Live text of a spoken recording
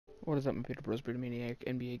What is up, my Peter Bros, Maine-iac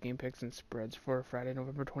NBA game picks and spreads for Friday,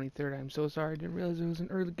 November 23rd. I'm so sorry, I didn't realize it was an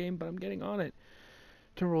early game, but I'm getting on it.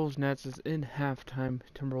 Timberwolves Nets is in halftime.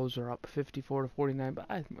 Timberwolves are up 54 to 49, but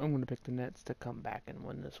I'm going to pick the Nets to come back and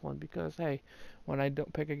win this one because, hey, when I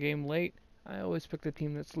don't pick a game late, I always pick the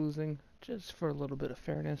team that's losing just for a little bit of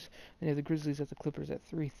fairness. And you have the Grizzlies at the Clippers at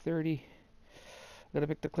 3:30. Gotta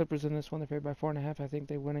pick the Clippers in this one. They're favored by 4.5. I think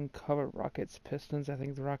they win and cover. Rockets Pistons. I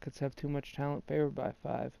think the Rockets have too much talent. Favored by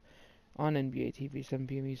 5 on NBA TV, 7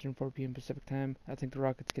 p.m. Eastern, 4 p.m. Pacific time. I think the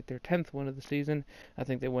Rockets get their 10th win of the season. I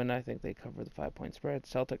think they win. I think they cover the 5-point spread.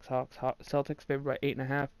 Celtics, Hawks, Celtics favored by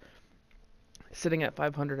 8.5. Sitting at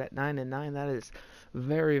 500 at 9-9. That is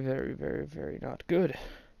very, very, very, very not good.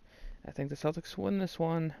 I think the Celtics win this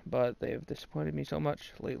one, but they have disappointed me so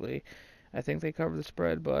much lately. I think they cover the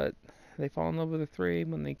spread, but they fall in love with a 3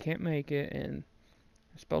 when they can't make it, and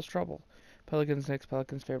it spells trouble. Pelicans next.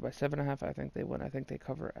 Pelicans favored by 7.5. I think they win. I think they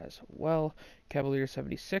cover as well. Cavaliers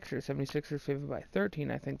 76ers. 76ers favored by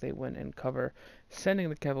 13. I think they win and cover, sending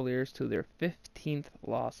the Cavaliers to their 15th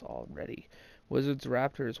loss already. Wizards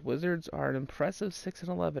Raptors. Wizards are an impressive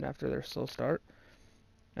 6-11 after their slow start.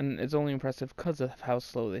 And it's only impressive because of how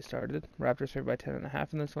slow they started. Raptors favored by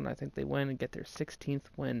 10.5 in this one. I think they win and get their 16th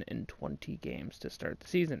win in 20 games to start the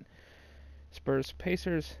season. Spurs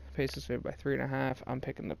Pacers. Pacers favored by 3.5. I'm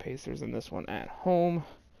picking the Pacers in this one at home.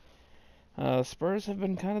 Spurs have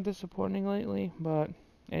been kind of disappointing lately, but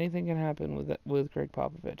anything can happen with Greg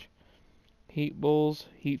Popovich. Heat Bulls.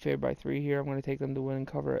 Heat favored by 3 here. I'm going to take them to win and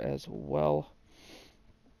cover as well.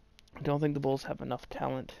 I don't think the Bulls have enough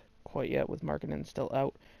talent quite yet with Markkanen still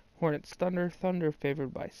out. Hornets Thunder. Thunder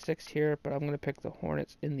favored by 6 here, but I'm going to pick the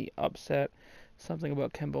Hornets in the upset. Something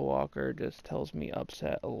about Kemba Walker just tells me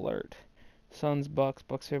upset alert. Suns Bucks.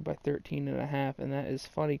 Bucks favored by 13.5, and that is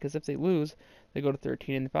funny because if they lose, they go to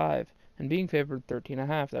 13-5. And being favored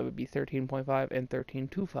 13.5, that would be 13.5 and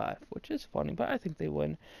 13.25, which is funny, but I think they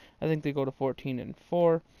win. I think they go to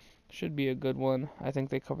 14-4. Should be a good one. I think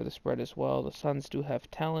they cover the spread as well. The Suns do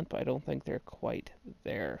have talent, but I don't think they're quite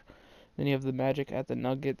there. Then you have the Magic at the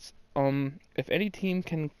Nuggets. If any team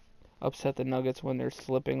can upset the Nuggets when they're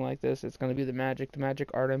slipping like this, it's going to be the Magic. The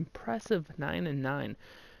Magic are an impressive 9-9.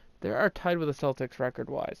 They are tied with the Celtics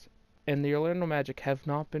record-wise, and the Orlando Magic have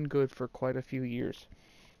not been good for quite a few years.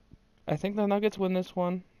 I think the Nuggets win this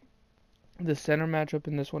one. The center matchup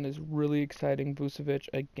in this one is really exciting. Vucevic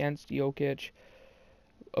against Jokic,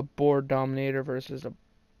 a board dominator versus a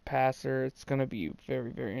passer. It's going to be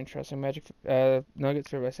very, very interesting. Nuggets favored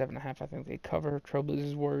by 7.5. I think they cover.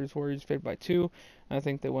 Trailblazers, Warriors. Warriors favored by 2. I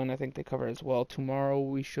think they win. I think they cover as well. Tomorrow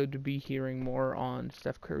we should be hearing more on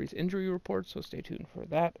Steph Curry's injury report, so stay tuned for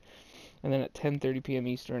that. And then at 10:30 p.m.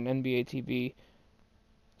 Eastern, NBA TV,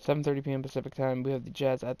 7:30 p.m. Pacific time, we have the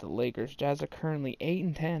Jazz at the Lakers. Jazz are currently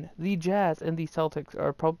 8-10. The Jazz and the Celtics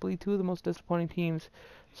are probably two of the most disappointing teams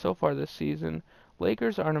so far this season.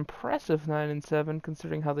 Lakers are an impressive 9-7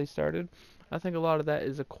 considering how they started. I think a lot of that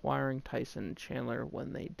is acquiring Tyson Chandler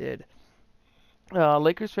when they did.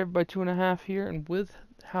 Lakers favored by 2.5 here, and with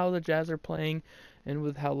how the Jazz are playing, and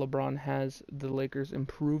with how LeBron has the Lakers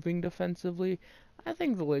improving defensively, I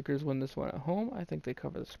think the Lakers win this one at home. I think they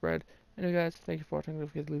cover the spread. Anyway, guys, thank you for watching. Don't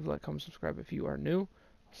forget to leave a like, comment, subscribe if you are new.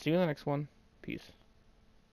 See you in the next one. Peace.